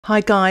Hi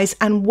guys,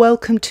 and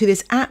welcome to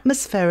this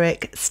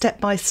atmospheric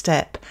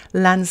step-by-step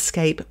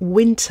landscape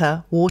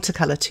winter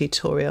watercolour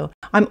tutorial.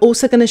 I'm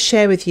also going to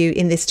share with you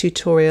in this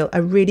tutorial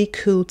a really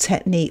cool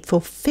technique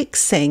for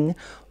fixing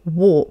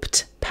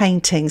warped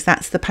paintings.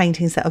 That's the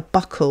paintings that are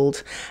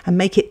buckled and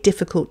make it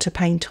difficult to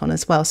paint on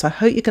as well. So I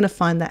hope you're going to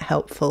find that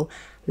helpful.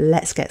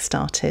 Let's get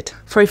started.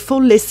 For a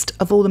full list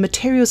of all the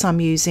materials I'm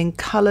using,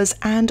 colours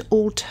and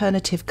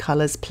alternative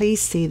colours,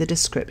 please see the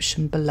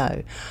description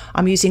below.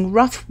 I'm using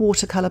rough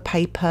watercolour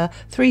paper,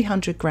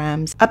 300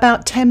 grams,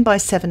 about 10 by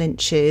 7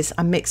 inches.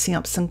 I'm mixing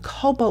up some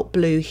cobalt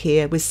blue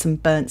here with some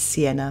burnt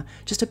sienna,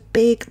 just a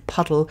big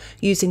puddle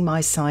using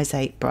my size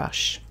 8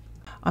 brush.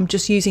 I'm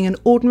just using an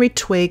ordinary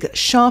twig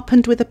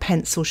sharpened with a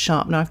pencil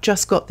sharpener. I've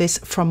just got this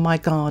from my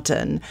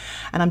garden,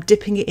 and I'm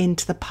dipping it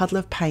into the puddle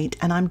of paint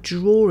and I'm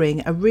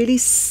drawing a really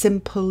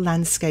simple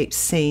landscape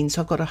scene.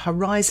 So I've got a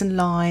horizon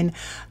line,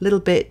 a little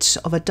bit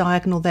of a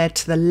diagonal there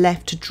to the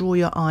left to draw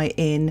your eye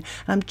in, and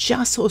I'm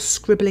just sort of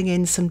scribbling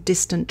in some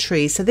distant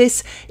trees. So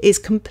this is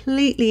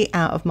completely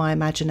out of my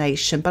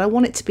imagination, but I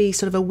want it to be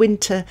sort of a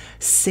winter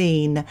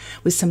scene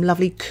with some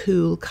lovely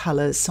cool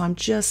colours. So I'm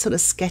just sort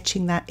of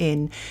sketching that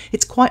in.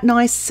 It's quite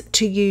nice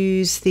to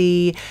use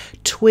the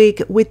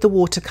twig with the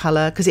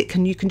watercolour because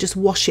you can just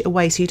wash it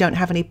away so you don't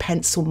have any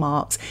pencil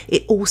marks.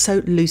 It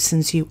also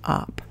loosens you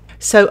up.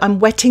 So I'm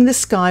wetting the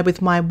sky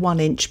with my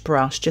 1-inch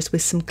brush, just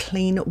with some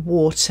clean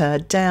water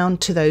down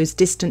to those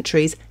distant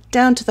trees,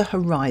 down to the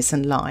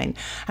horizon line,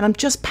 and I'm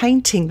just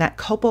painting that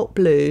cobalt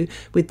blue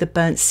with the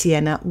burnt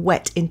sienna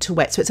wet into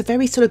wet. So it's a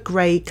very sort of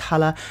grey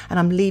colour, and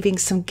I'm leaving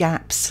some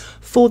gaps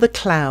for the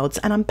clouds,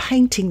 and I'm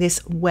painting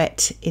this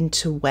wet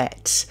into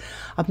wet.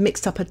 I've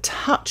mixed up a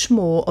touch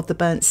more of the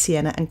burnt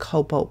sienna and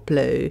cobalt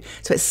blue,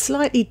 so it's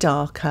slightly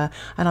darker,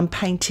 and I'm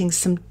painting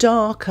some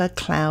darker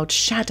cloud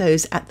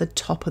shadows at the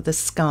top of the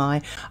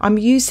sky. I'm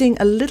using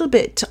a little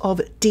bit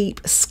of deep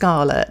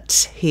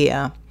scarlet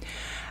here,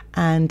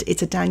 and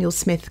it's a Daniel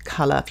Smith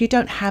colour. If you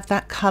don't have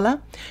that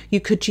colour,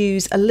 you could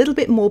use a little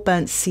bit more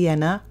burnt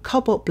sienna,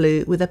 cobalt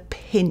blue with a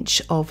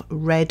pinch of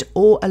red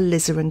or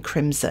alizarin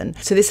crimson.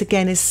 So this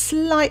again is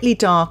slightly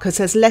darker,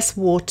 so there's less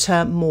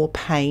water, more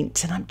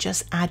paint, and I'm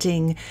just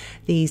adding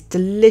these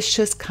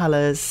delicious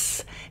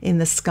colours in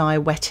the sky,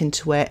 wet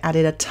into wet.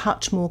 Added a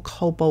touch more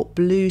cobalt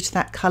blue to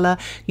that colour.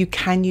 You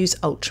can use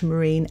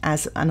ultramarine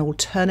as an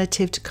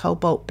alternative to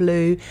cobalt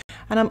blue.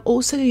 And I'm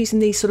also using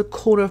the sort of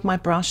corner of my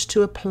brush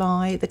to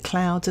apply the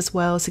clouds as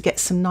well, so get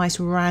some nice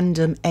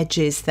random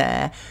edges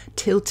there,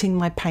 tilting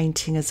my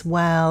painting as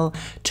well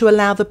to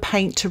allow the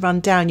paint to run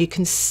down. You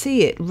can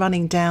see it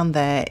running down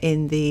there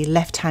in the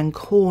left hand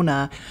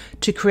corner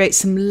to create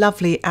some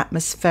lovely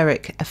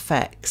atmospheric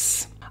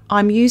effects.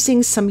 I'm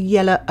using some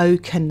yellow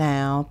ochre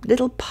now,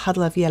 little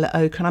puddle of yellow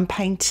ochre, and I'm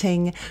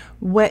painting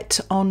wet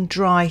on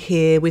dry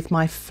here with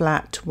my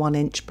flat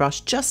 1-inch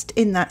brush, just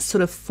in that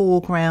sort of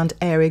foreground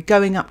area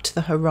going up to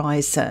the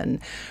horizon,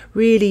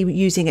 really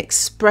using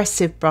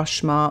expressive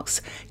brush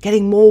marks,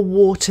 getting more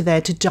water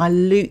there to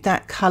dilute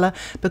that colour,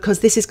 because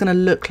this is going to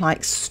look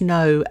like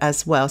snow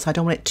as well, so I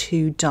don't want it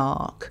too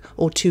dark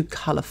or too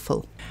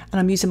colourful. And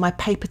I'm using my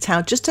paper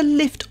towel just to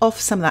lift off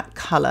some of that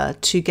colour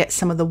to get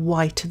some of the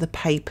white of the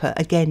paper,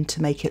 again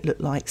to make it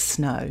look like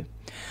snow.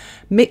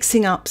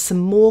 Mixing up some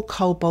more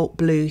cobalt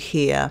blue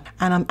here,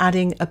 and I'm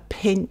adding a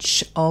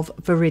pinch of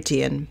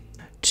Venetian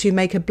to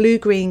make a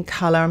blue-green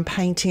colour. I'm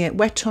painting it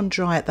wet on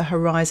dry at the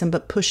horizon,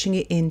 but pushing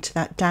it into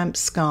that damp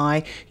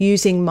sky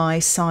using my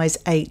size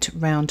 8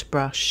 round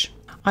brush.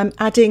 I'm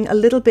adding a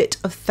little bit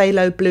of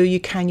phthalo blue.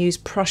 You can use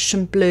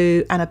Prussian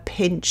blue and a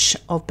pinch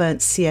of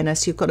burnt sienna,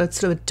 so you've got a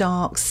sort of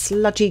dark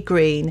sludgy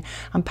green.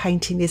 I'm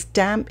painting this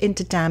damp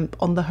into damp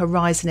on the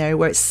horizon area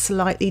where it's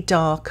slightly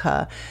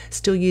darker,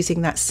 still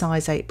using that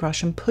size 8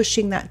 brush and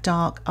pushing that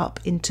dark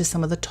up into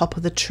some of the top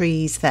of the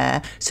trees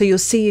there. So you'll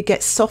see you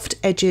get soft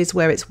edges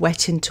where it's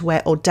wet into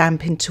wet or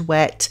damp into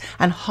wet,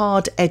 and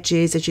hard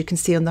edges, as you can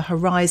see on the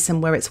horizon,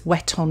 where it's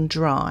wet on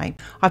dry.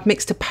 I've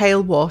mixed a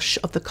pale wash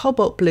of the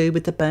cobalt blue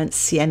with the burnt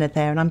sienna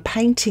there, and I'm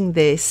painting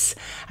this,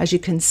 as you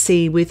can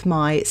see, with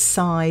my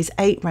size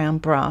 8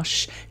 round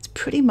brush. It's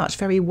pretty much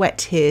very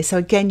wet here, so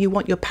again you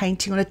want your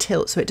painting on a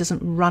tilt so it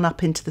doesn't run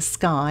up into the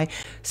sky.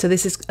 So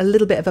this is a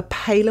little bit of a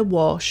paler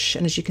wash,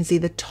 and as you can see,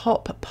 the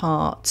top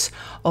part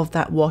of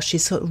that wash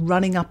is sort of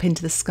running up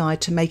into the sky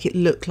to make it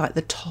look like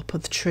the top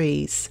of the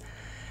trees.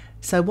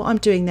 So what I'm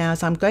doing now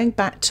is I'm going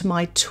back to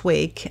my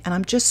twig and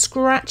I'm just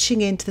scratching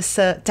into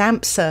the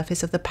damp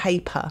surface of the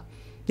paper.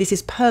 This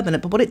is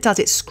permanent, but what it does,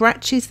 it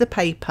scratches the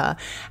paper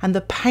and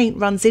the paint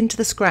runs into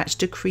the scratch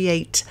to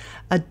create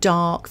a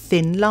dark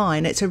thin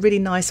line. It's a really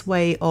nice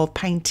way of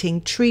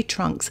painting tree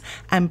trunks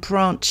and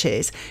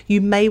branches. You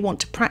may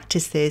want to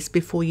practice this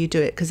before you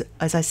do it because,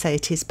 as I say,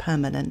 it is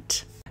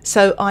permanent.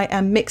 So I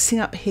am mixing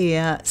up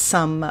here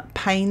some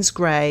Paynes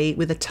grey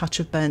with a touch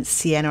of burnt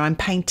sienna. I'm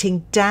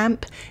painting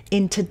damp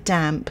into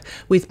damp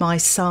with my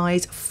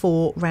size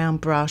 4 round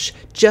brush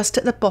just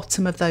at the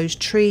bottom of those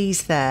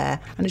trees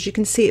there. And as you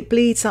can see, it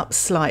bleeds up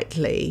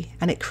slightly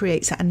and it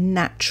creates a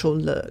natural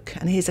look.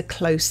 And here's a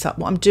close-up.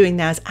 What I'm doing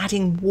now is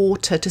adding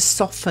water to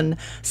soften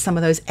some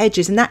of those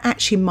edges, and that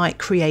actually might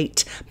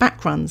create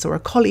backgrounds or a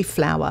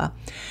cauliflower.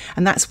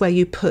 And that's where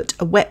you put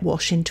a wet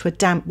wash into a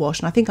damp wash.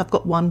 And I think I've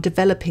got one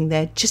developing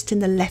there just in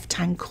the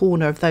left-hand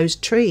corner of those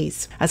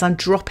trees as I'm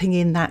dropping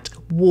in that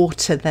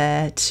water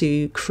there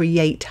to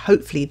create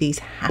hopefully these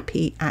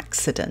happy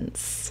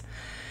accidents.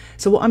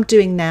 So what I'm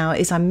doing now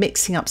is I'm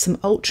mixing up some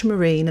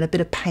ultramarine and a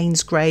bit of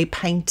Paynes grey,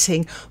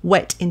 painting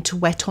wet into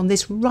wet on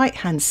this right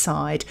hand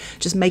side,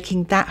 just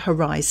making that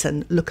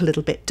horizon look a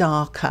little bit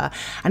darker.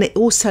 And it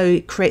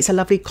also creates a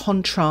lovely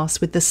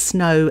contrast with the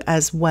snow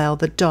as well,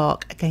 the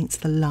dark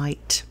against the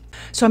light.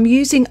 So I'm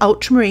using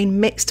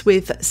ultramarine mixed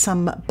with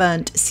some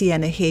burnt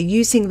sienna here,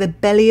 using the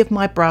belly of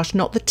my brush,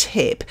 not the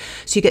tip,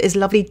 so you get this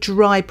lovely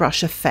dry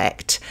brush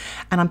effect.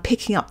 And I'm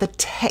picking up the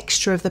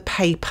texture of the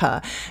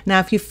paper. Now,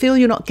 if you feel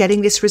you're not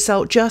getting this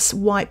result, just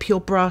wipe your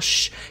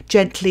brush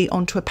gently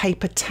onto a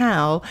paper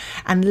towel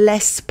and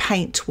less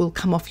paint will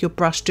come off your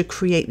brush to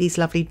create these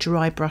lovely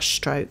dry brush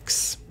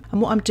strokes.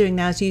 And what I'm doing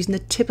now is using the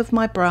tip of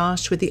my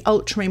brush with the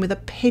ultramarine with a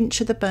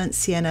pinch of the burnt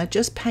sienna,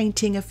 just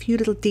painting a few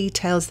little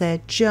details there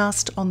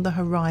just on the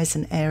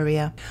horizon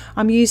area.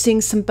 I'm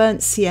using some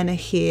burnt sienna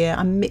here.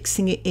 I'm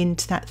mixing it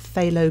into that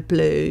phthalo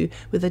blue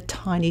with a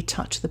tiny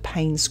touch of the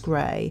Paynes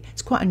grey.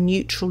 It's quite a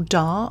neutral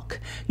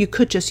dark. You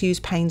could just use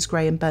Paynes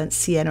grey and burnt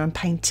sienna and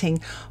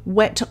painting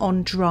wet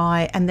on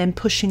dry and then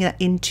pushing it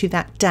into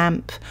that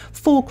damp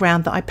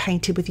foreground that I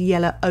painted with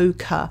yellow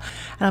ochre.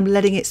 And I'm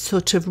letting it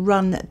sort of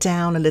run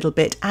down a little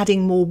bit,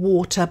 adding more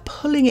water,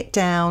 pulling it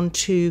down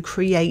to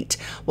create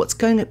what's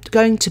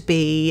going to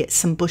be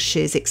some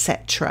bushes,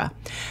 etc.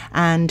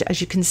 And as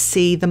you can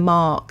see, the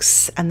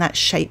marks and that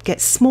shape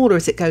gets smaller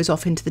as it goes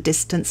off into the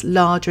distance,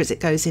 larger as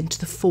it goes into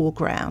the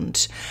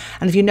foreground.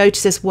 And if you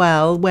notice as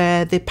well,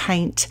 where the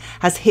paint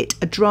has hit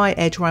a dry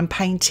edge where I'm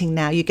painting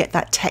now, you get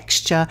that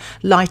texture,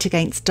 light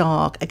against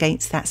dark,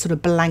 against that sort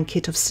of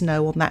blanket of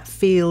snow on that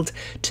field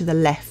to the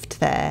left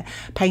there.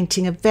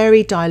 Painting a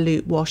very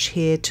dilute wash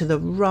here to the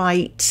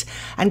right,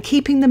 and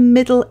keeping the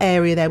middle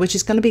area there, which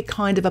is going to be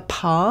kind of a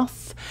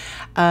path,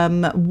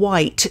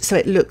 white, so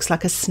it looks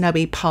like a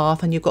snowy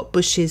path, and you've got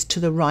bushes to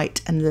the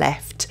right and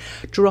left.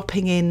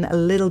 Dropping in a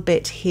little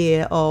bit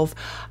here of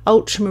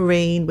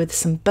ultramarine with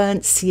some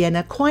burnt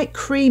sienna, quite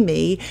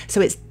creamy,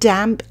 so it's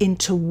damp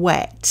into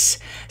wet.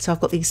 So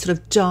I've got these sort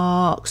of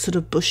dark sort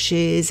of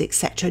bushes,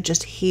 etc.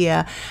 just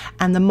here,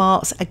 and the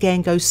marks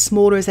again go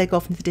smaller as they go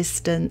off into the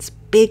distance,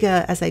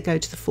 bigger as they go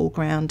to the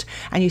foreground.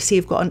 And you see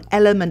you've got an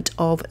element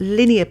of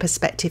linear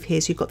perspective here,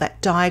 so you've got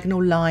that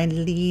diagonal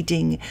line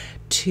leading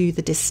to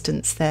the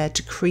distance there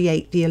to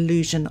create the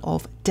illusion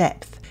of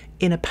depth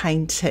in a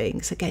painting.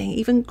 So getting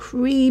even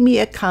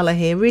creamier colour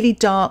here, really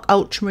dark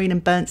ultramarine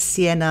and burnt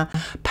sienna,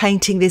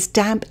 painting this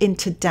damp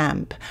into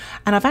damp.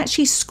 And I've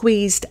actually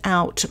squeezed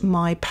out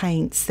my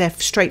paints, they're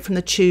straight from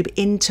the tube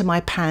into my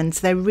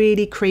pans. They're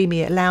really creamy.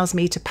 It allows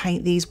me to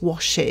paint these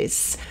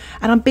washes.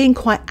 And I'm being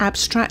quite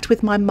abstract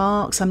with my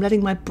marks. I'm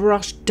letting my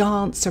brush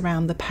dance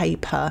around the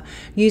paper,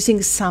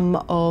 using some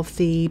of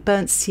the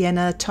burnt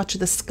sienna, touch of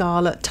the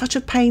Scarlet, touch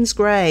of Paynes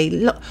grey,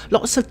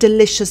 lots of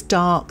delicious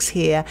darks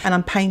here. And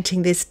I'm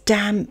painting this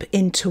damp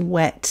into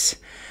wet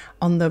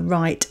on the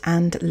right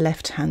and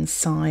left hand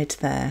side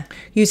there,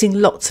 using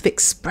lots of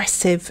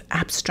expressive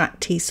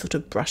abstracty sort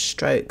of brush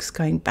strokes,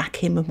 going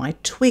back in with my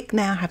twig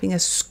now, having a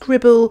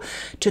scribble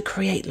to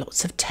create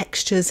lots of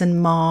textures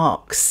and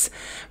marks.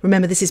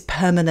 Remember, this is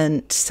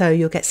permanent, so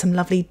you'll get some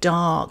lovely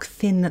dark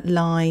thin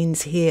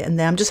lines here and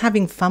there. I'm just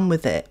having fun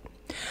with it.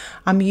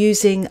 I'm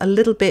using a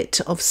little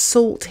bit of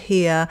salt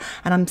here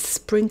and I'm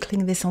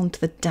sprinkling this onto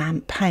the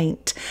damp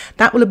paint.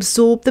 That will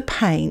absorb the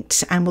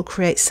paint and will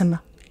create some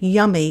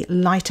yummy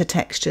lighter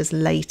textures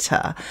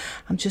later.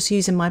 I'm just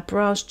using my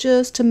brush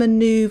just to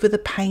maneuver the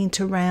paint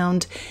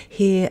around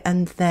here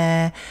and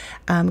there,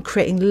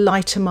 creating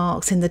lighter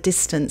marks in the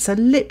distance. So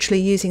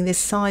literally using this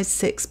size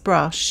 6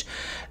 brush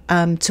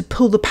to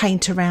pull the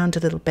paint around a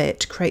little bit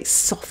to create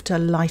softer,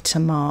 lighter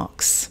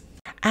marks.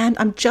 And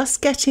I'm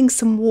just getting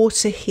some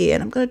water here,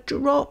 and I'm going to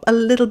drop a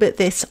little bit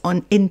this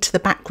on into the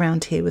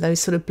background here where those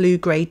sort of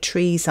blue-grey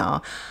trees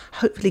are.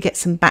 Hopefully get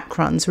some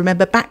backgrounds.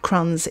 Remember,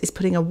 backgrounds is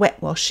putting a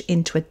wet wash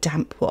into a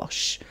damp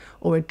wash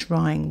or a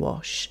drying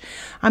wash.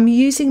 I'm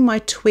using my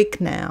twig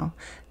now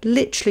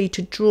literally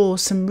to draw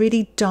some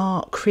really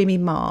dark creamy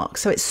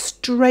marks, so it's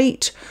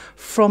straight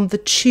from the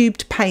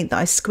tubed paint that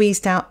I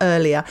squeezed out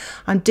earlier.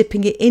 I'm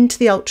dipping it into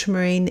the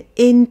ultramarine,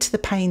 into the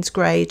Paynes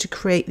grey to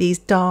create these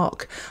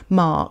dark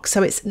marks,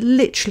 so it's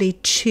literally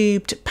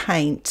tubed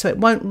paint, so it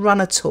won't run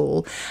at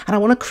all. And I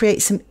want to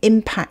create some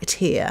impact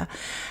here,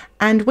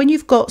 And when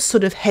you've got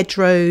sort of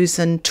hedgerows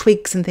and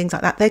twigs and things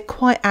like that, they're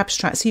quite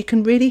abstract. So you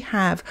can really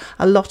have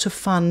a lot of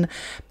fun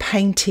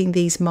painting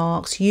these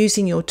marks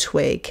using your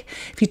twig.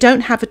 If you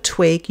don't have a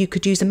twig, you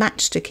could use a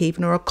matchstick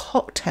even, or a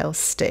cocktail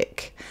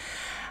stick.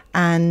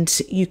 And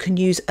you can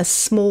use a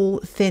small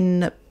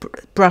thin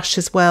brush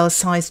as well,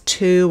 size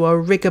 2, or a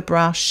rigger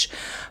brush.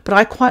 But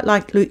I quite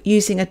like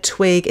using a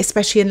twig,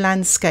 especially in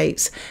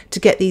landscapes, to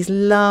get these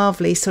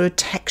lovely sort of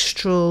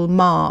textural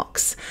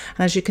marks.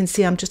 And as you can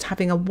see, I'm just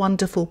having a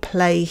wonderful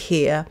play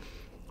here.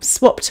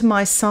 Swap to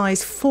my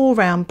size 4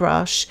 round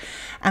brush,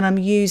 and I'm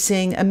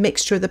using a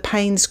mixture of the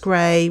Paynes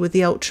grey with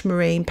the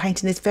ultramarine,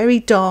 painting this very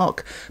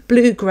dark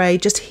blue grey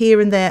just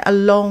here and there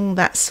along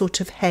that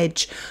sort of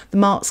hedge, the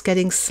marks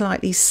getting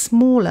slightly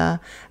smaller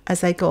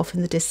as they go off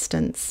in the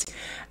distance.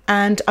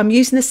 And I'm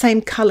using the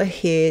same colour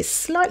here,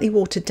 slightly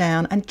watered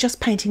down, and just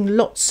painting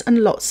lots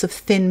and lots of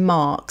thin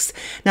marks.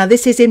 Now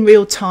this is in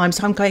real time,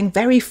 so I'm going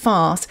very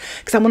fast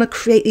because I want to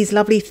create these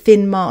lovely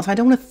thin marks. I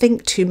don't want to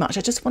think too much,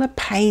 I just want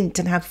to paint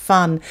and have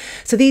fun.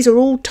 So these are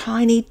all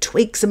tiny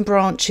twigs and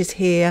branches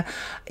here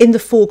in the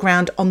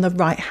foreground on the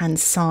right hand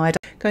side.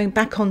 Going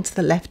back onto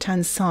the left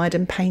hand side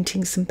and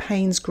painting some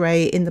Paynes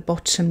grey in the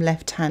bottom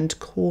left hand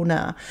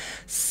corner,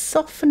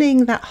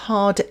 softening that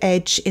hard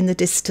edge in the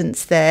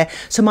distance there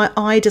so my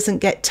eye doesn't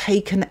get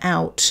taken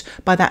out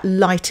by that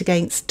light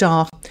against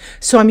dark.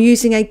 So I'm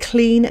using a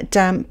clean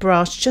damp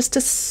brush just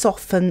to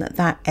soften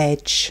that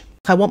edge.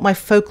 I want my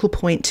focal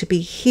point to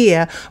be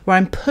here where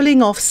I'm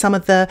pulling off some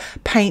of the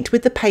paint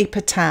with the paper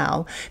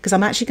towel, because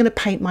I'm actually going to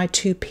paint my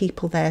 2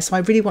 people there. So I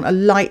really want a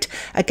light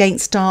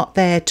against dark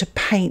there to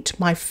paint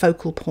my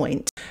focal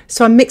point.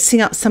 So I'm mixing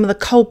up some of the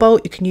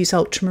Cobalt, you can use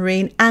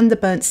Ultramarine, and the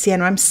burnt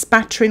Sienna. I'm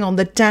spattering on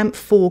the damp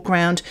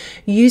foreground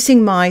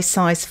using my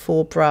size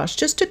 4 brush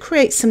just to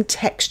create some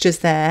textures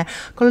there.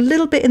 Got a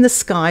little bit in the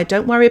sky,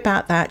 don't worry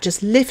about that.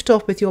 Just lift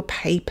off with your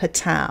paper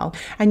towel,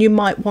 and you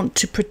might want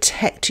to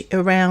protect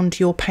around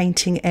your painting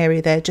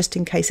area there just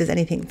in case there's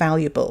anything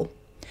valuable.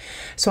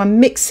 So I'm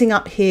mixing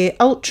up here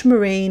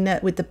ultramarine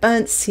with the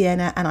burnt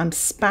sienna, and I'm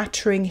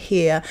spattering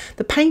here.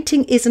 The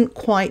painting isn't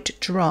quite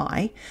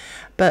dry,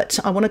 but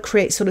I want to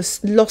create sort of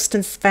lost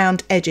and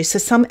found edges. So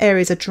some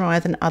areas are drier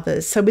than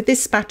others. So with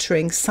this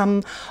spattering,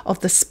 some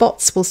of the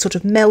spots will sort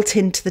of melt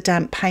into the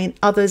damp paint.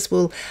 Others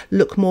will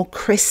look more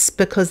crisp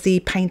because the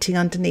painting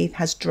underneath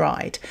has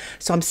dried.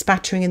 So I'm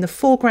spattering in the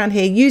foreground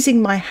here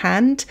using my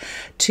hand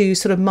to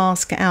sort of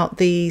mask out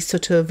the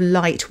sort of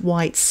light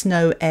white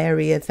snow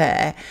area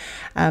there.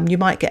 You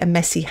might get a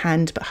messy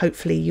hand, but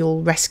hopefully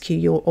you'll rescue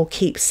your, or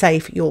keep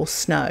safe your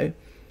snow.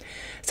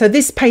 So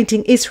this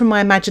painting is from my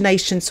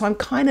imagination, so I'm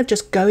kind of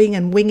just going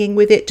and winging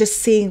with it, just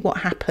seeing what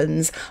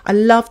happens. I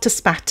love to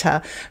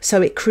spatter,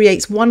 so it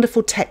creates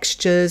wonderful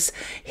textures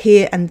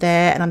here and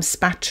there, and I'm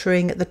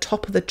spattering at the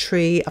top of the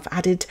tree. I've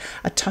added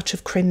a touch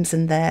of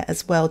crimson there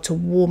as well to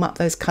warm up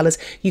those colours.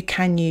 You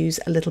can use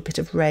a little bit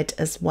of red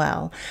as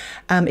well.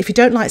 If you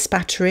don't like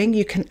spattering,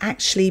 you can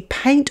actually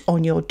paint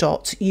on your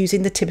dots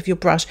using the tip of your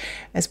brush,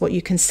 as what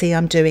you can see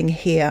I'm doing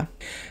here.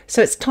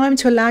 So it's time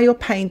to allow your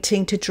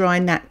painting to dry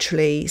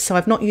naturally. So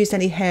I've not used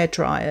any hair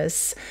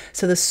dryers,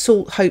 so the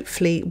salt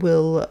hopefully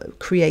will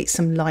create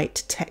some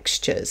light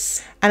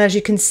textures. And as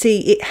you can see,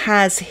 it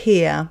has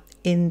here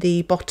in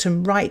the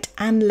bottom right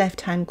and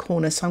left hand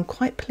corner, so I'm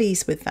quite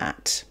pleased with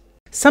that.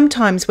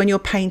 Sometimes when you're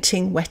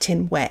painting wet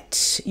in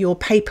wet, your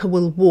paper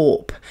will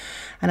warp.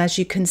 And as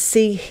you can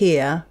see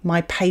here,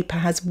 my paper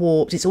has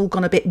warped. It's all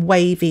gone a bit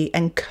wavy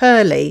and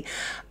curly.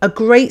 A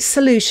great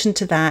solution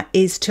to that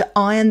is to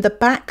iron the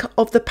back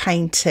of the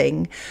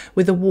painting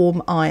with a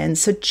warm iron.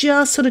 So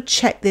just sort of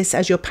check this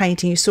as you're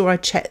painting. You saw I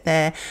checked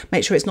there.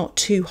 Make sure it's not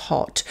too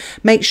hot.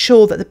 Make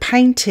sure that the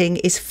painting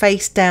is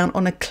face down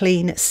on a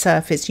clean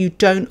surface. You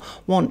don't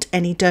want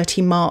any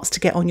dirty marks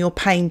to get on your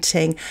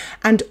painting.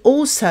 And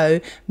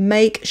also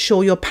make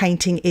sure your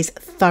painting is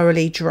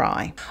thoroughly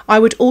dry. I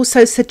would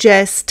also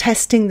suggest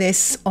testing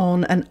this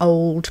on an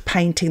old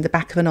painting, the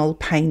back of an old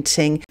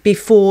painting,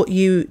 before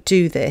you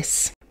do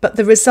this. But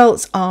the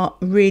results are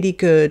really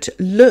good.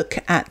 Look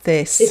at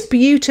this. It's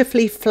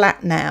beautifully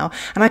flat now,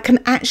 and I can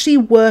actually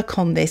work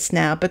on this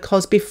now,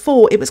 because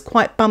before it was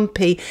quite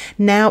bumpy.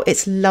 Now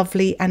it's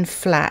lovely and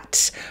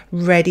flat,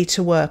 ready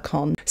to work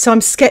on. So I'm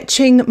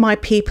sketching my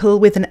people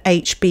with an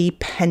HB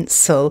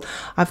pencil.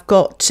 I've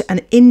got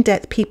an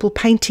in-depth people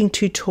painting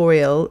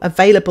tutorial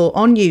available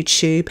on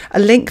YouTube. A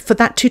link for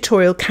that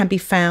tutorial can be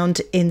found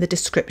in the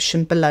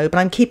description below, but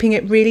I'm keeping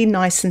it really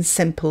nice and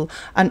simple.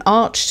 An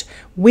arched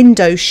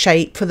window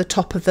shape for the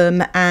top of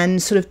them,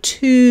 and sort of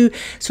 2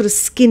 sort of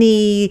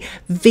skinny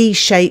V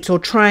shapes or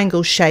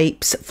triangle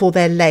shapes for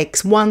their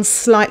legs, one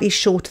slightly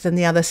shorter than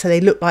the other so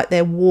they look like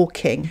they're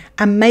walking,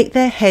 and make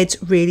their heads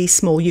really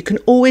small. You can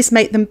always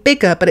make them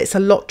bigger, but it's a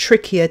lot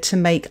trickier to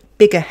make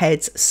bigger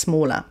heads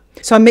smaller.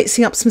 So I'm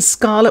mixing up some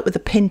Scarlet with a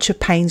pinch of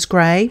Paynes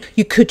grey.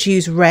 You could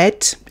use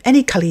red,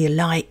 any colour you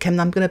like,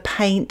 and I'm going to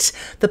paint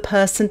the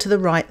person to the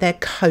right, their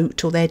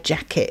coat or their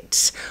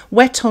jacket.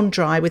 Wet on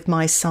dry with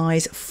my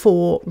size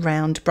 4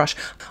 round brush.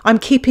 I'm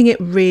keeping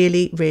it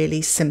really,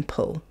 really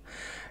simple.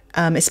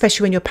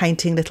 especially when you're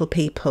painting little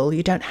people.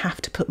 You don't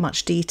have to put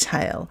much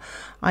detail.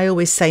 I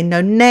always say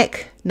no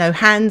neck, no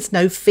hands,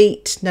 no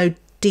feet, no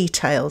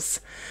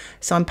details.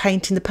 So I'm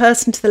painting the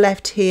person to the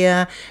left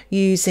here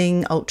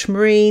using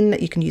Ultramarine.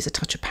 You can use a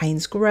touch of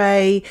Paynes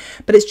grey,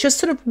 but it's just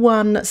sort of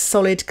one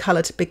solid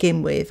colour to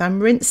begin with. I'm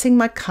rinsing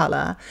my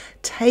colour,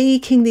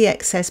 taking the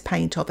excess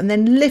paint off, and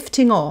then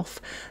lifting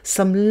off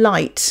some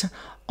light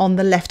on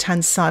the left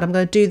hand side. I'm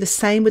going to do the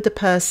same with the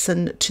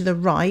person to the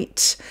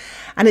right,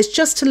 and it's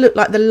just to look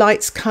like the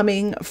light's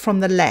coming from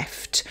the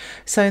left.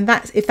 So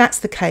if that's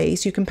the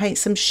case, you can paint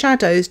some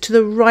shadows to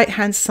the right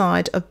hand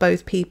side of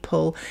both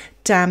people,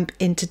 damp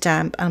into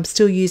damp. I'm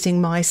still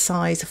using my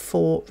size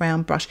 4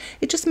 round brush.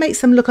 It just makes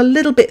them look a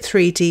little bit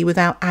 3D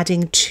without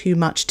adding too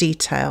much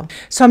detail.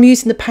 So I'm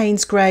using the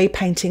Paynes grey,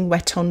 painting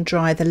wet on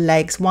dry the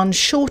legs, one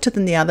shorter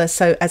than the other.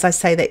 So as I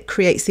say, that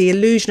creates the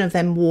illusion of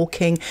them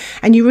walking,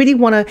 and you really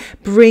want to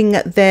bring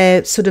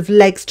their sort of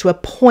legs to a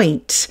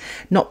point,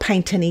 not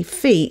paint any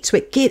feet. So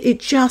it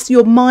just,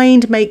 your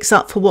mind makes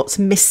up for what's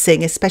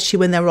missing, especially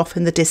when they're off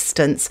in the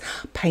distance.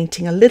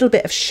 Painting a little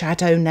bit of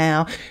shadow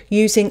now,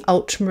 using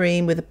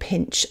Ultramarine with a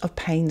pinch of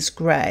Paynes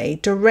grey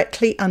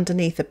directly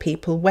underneath the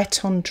people,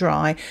 wet on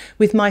dry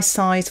with my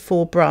size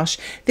 4 brush.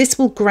 This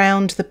will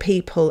ground the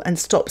people and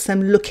stops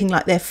them looking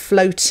like they're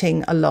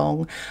floating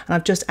along. And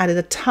I've just added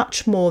a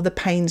touch more of the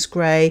Paynes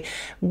grey,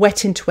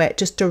 wet into wet,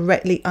 just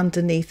directly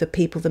underneath the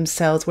people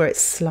themselves where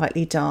it's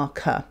slightly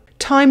darker.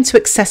 Time to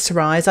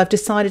accessorize. I've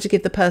decided to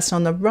give the person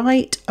on the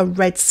right a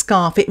red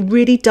scarf. It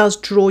really does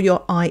draw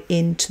your eye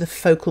into the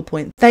focal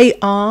point. They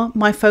are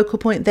my focal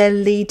point. They're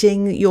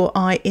leading your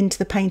eye into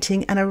the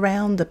painting and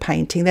around the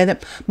painting. They're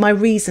my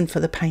reason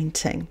for the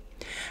painting.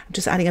 I'm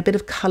just adding a bit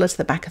of colour to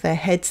the back of their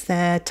heads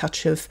there,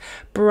 touch of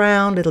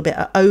brown, a little bit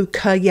of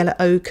ochre, yellow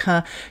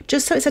ochre,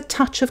 just so it's a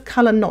touch of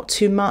colour, not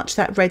too much.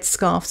 That red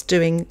scarf's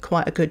doing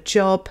quite a good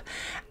job.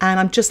 And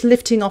I'm just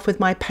lifting off with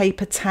my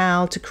paper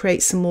towel to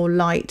create some more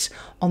light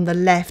on the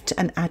left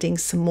and adding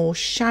some more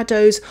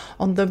shadows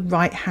on the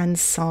right hand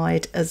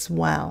side as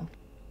well.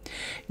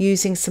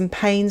 Using some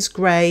Paynes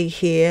grey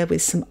here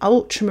with some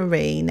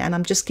Ultramarine, and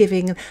I'm just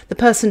giving the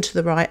person to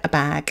the right a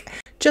bag.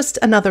 Just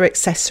another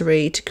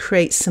accessory to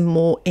create some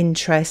more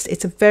interest.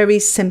 It's a very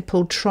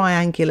simple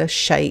triangular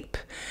shape,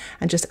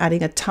 and just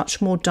adding a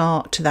touch more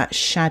dark to that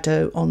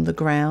shadow on the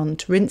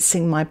ground.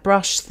 Rinsing my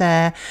brush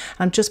there.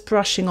 I'm just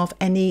brushing off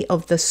any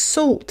of the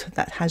salt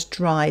that has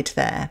dried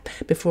there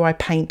before I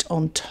paint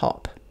on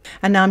top.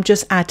 And now I'm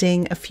just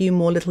adding a few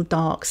more little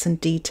darks and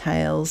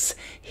details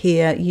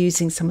here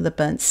using some of the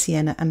burnt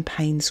sienna and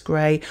Paynes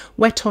grey,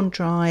 wet on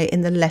dry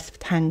in the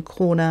left hand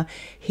corner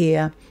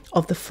here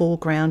of the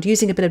foreground,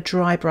 using a bit of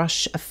dry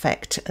brush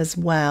effect as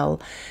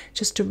well,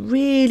 just to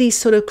really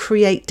sort of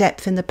create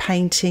depth in the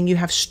painting. You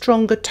have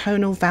stronger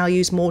tonal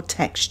values, more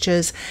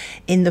textures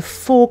in the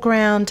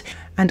foreground,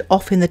 and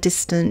off in the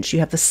distance you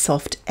have the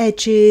soft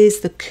edges,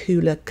 the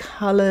cooler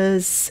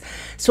colours,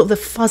 sort of the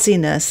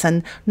fuzziness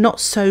and not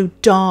so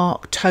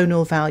dark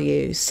tonal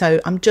values.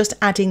 So I'm just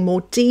adding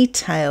more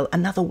detail,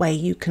 another way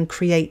you can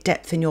create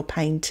depth in your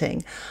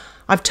painting.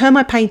 I've turned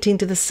my painting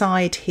to the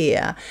side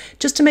here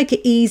just to make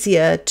it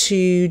easier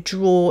to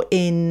draw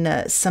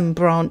in some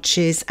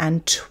branches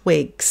and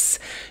twigs.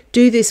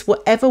 Do this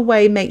whatever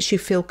way makes you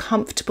feel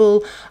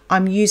comfortable.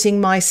 I'm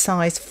using my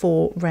size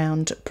 4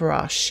 round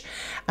brush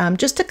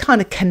just to kind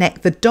of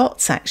connect the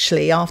dots.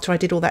 Actually, after I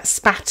did all that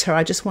spatter,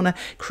 I just want to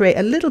create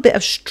a little bit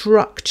of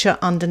structure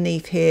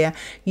underneath here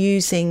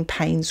using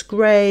Paynes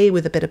grey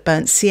with a bit of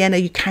burnt sienna.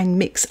 You can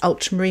mix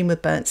Ultramarine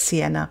with burnt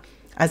sienna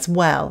as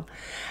well.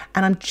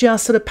 And I'm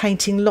just sort of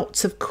painting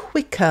lots of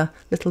quicker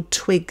little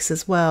twigs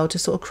as well to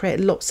sort of create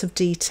lots of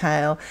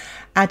detail,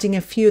 adding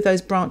a few of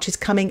those branches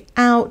coming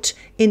out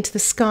into the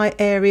sky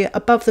area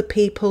above the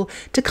people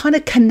to kind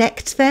of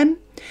connect them,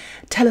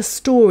 tell a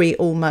story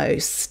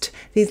almost,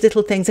 these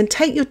little things. And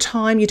take your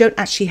time, you don't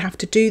actually have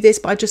to do this,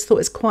 but I just thought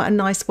it's quite a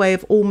nice way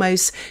of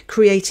almost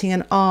creating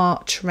an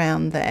arch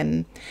around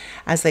them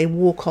as they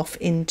walk off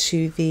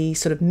into the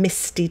sort of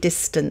misty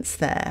distance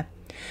there.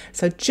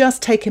 So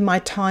just taking my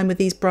time with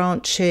these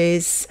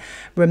branches.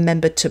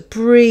 Remember to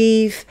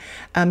breathe.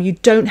 You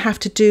don't have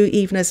to do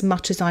even as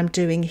much as I'm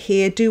doing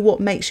here. Do what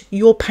makes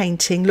your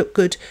painting look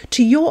good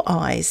to your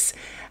eyes.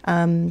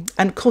 And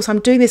of course I'm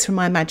doing this from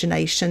my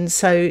imagination,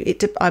 so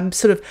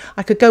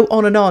I could go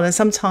on, and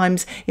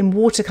sometimes in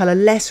watercolour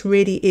less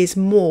really is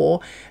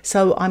more.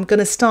 So I'm going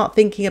to start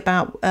thinking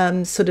about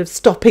sort of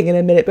stopping in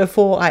a minute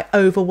before I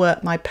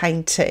overwork my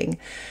painting.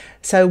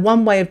 So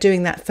one way of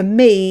doing that for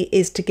me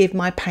is to give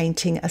my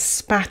painting a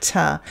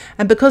spatter.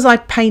 And because I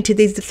painted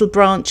these little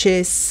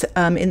branches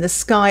in the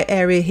sky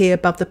area here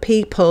above the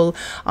people,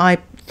 I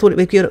thought it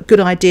would be a good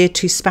idea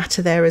to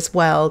spatter there as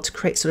well to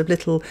create sort of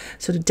little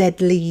sort of dead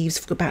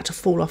leaves about to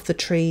fall off the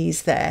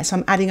trees there. So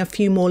I'm adding a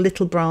few more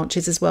little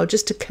branches as well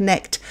just to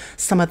connect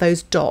some of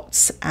those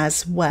dots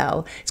as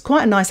well. It's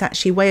quite a nice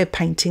actually way of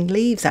painting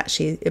leaves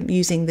actually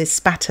using this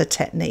spatter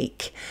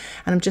technique.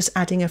 And I'm just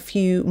adding a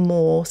few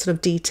more sort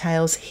of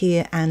details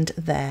here and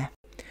there.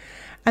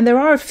 And there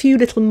are a few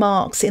little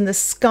marks in the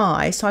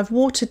sky, so I've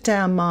watered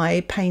down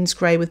my Paynes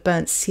grey with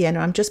burnt sienna.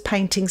 I'm just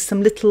painting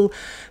some little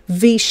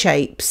V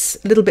shapes,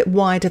 a little bit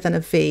wider than a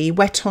V,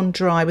 wet on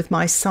dry with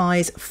my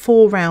size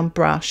 4 round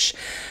brush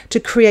to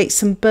create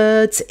some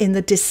birds in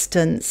the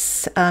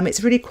distance.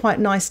 It's really quite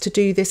nice to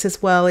do this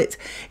as well. It's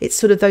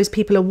sort of those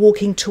people are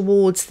walking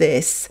towards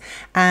this,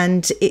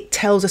 and it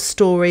tells a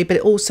story, but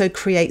it also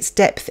creates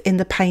depth in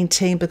the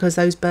painting because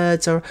those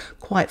birds are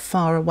quite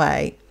far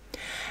away.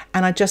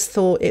 And I just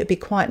thought it would be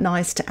quite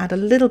nice to add a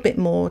little bit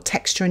more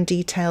texture and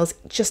details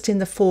just in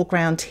the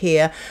foreground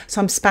here. So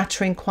I'm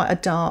spattering quite a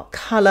dark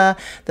colour,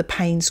 the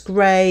Paynes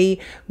grey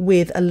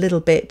with a little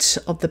bit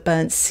of the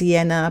burnt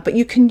sienna, but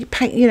you can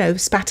paint, you know,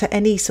 spatter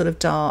any sort of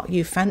dark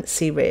you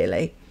fancy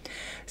really.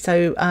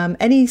 So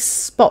any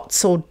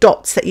spots or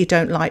dots that you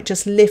don't like,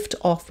 just lift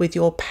off with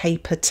your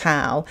paper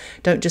towel.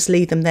 Don't just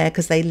leave them there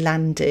because they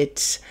landed.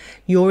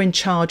 You're in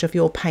charge of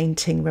your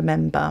painting,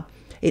 remember.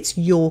 It's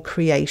your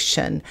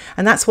creation,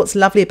 and that's what's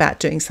lovely about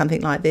doing something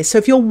like this. So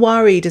if you're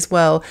worried as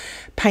well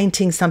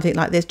painting something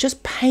like this,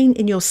 just paint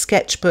in your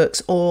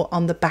sketchbooks or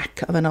on the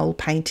back of an old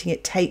painting.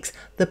 It takes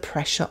the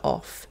pressure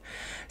off.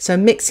 So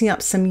mixing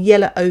up some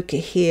yellow ochre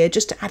here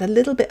just to add a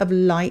little bit of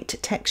light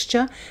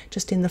texture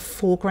just in the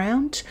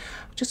foreground,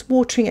 just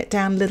watering it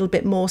down a little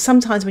bit more.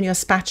 Sometimes when you're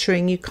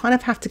spattering you kind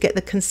of have to get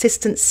the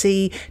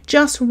consistency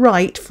just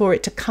right for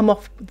it to come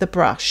off the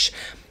brush.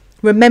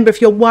 Remember, if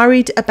you're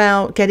worried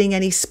about getting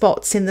any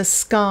spots in the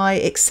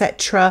sky,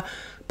 etc.,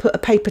 put a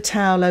paper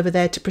towel over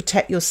there to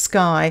protect your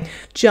sky,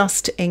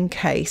 just in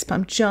case. But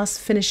I'm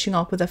just finishing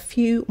off with a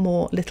few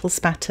more little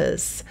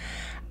spatters.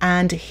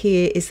 And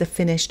here is the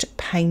finished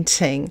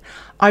painting.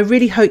 I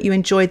really hope you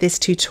enjoyed this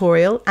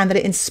tutorial and that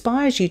it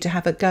inspires you to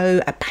have a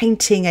go at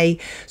painting a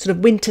sort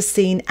of winter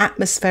scene,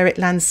 atmospheric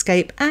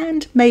landscape,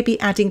 and maybe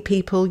adding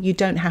people. You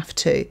don't have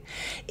to.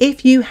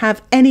 If you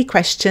have any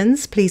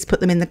questions, please put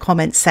them in the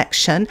comments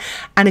section.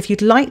 And if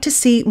you'd like to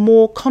see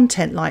more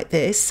content like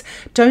this,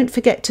 don't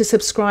forget to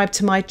subscribe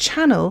to my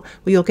channel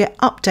where you'll get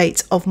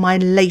updates of my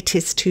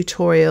latest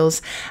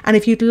tutorials. And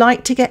if you'd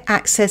like to get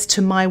access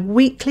to my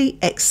weekly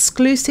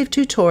exclusive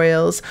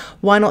tutorials,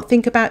 why not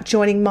think about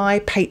joining my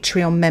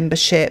Patreon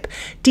membership.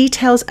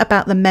 Details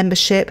about the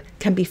membership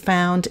can be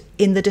found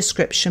in the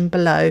description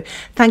below.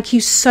 Thank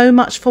you so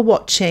much for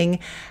watching.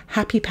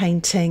 Happy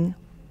painting.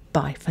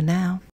 Bye for now.